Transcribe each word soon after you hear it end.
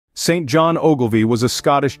Saint John Ogilvie was a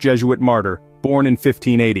Scottish Jesuit martyr, born in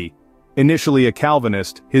 1580. Initially a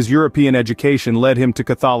Calvinist, his European education led him to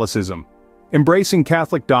Catholicism. Embracing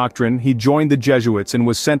Catholic doctrine, he joined the Jesuits and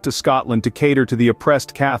was sent to Scotland to cater to the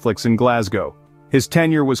oppressed Catholics in Glasgow. His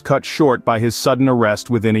tenure was cut short by his sudden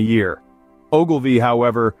arrest within a year. Ogilvie,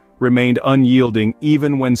 however, remained unyielding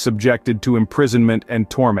even when subjected to imprisonment and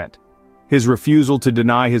torment. His refusal to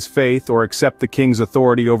deny his faith or accept the king's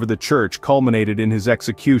authority over the church culminated in his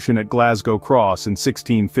execution at Glasgow Cross in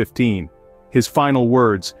 1615. His final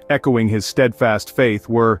words, echoing his steadfast faith,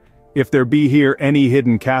 were, "If there be here any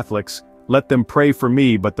hidden Catholics, let them pray for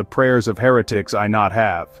me, but the prayers of heretics I not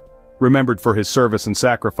have." Remembered for his service and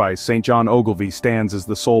sacrifice, Saint John Ogilvie stands as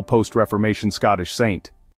the sole post-Reformation Scottish saint.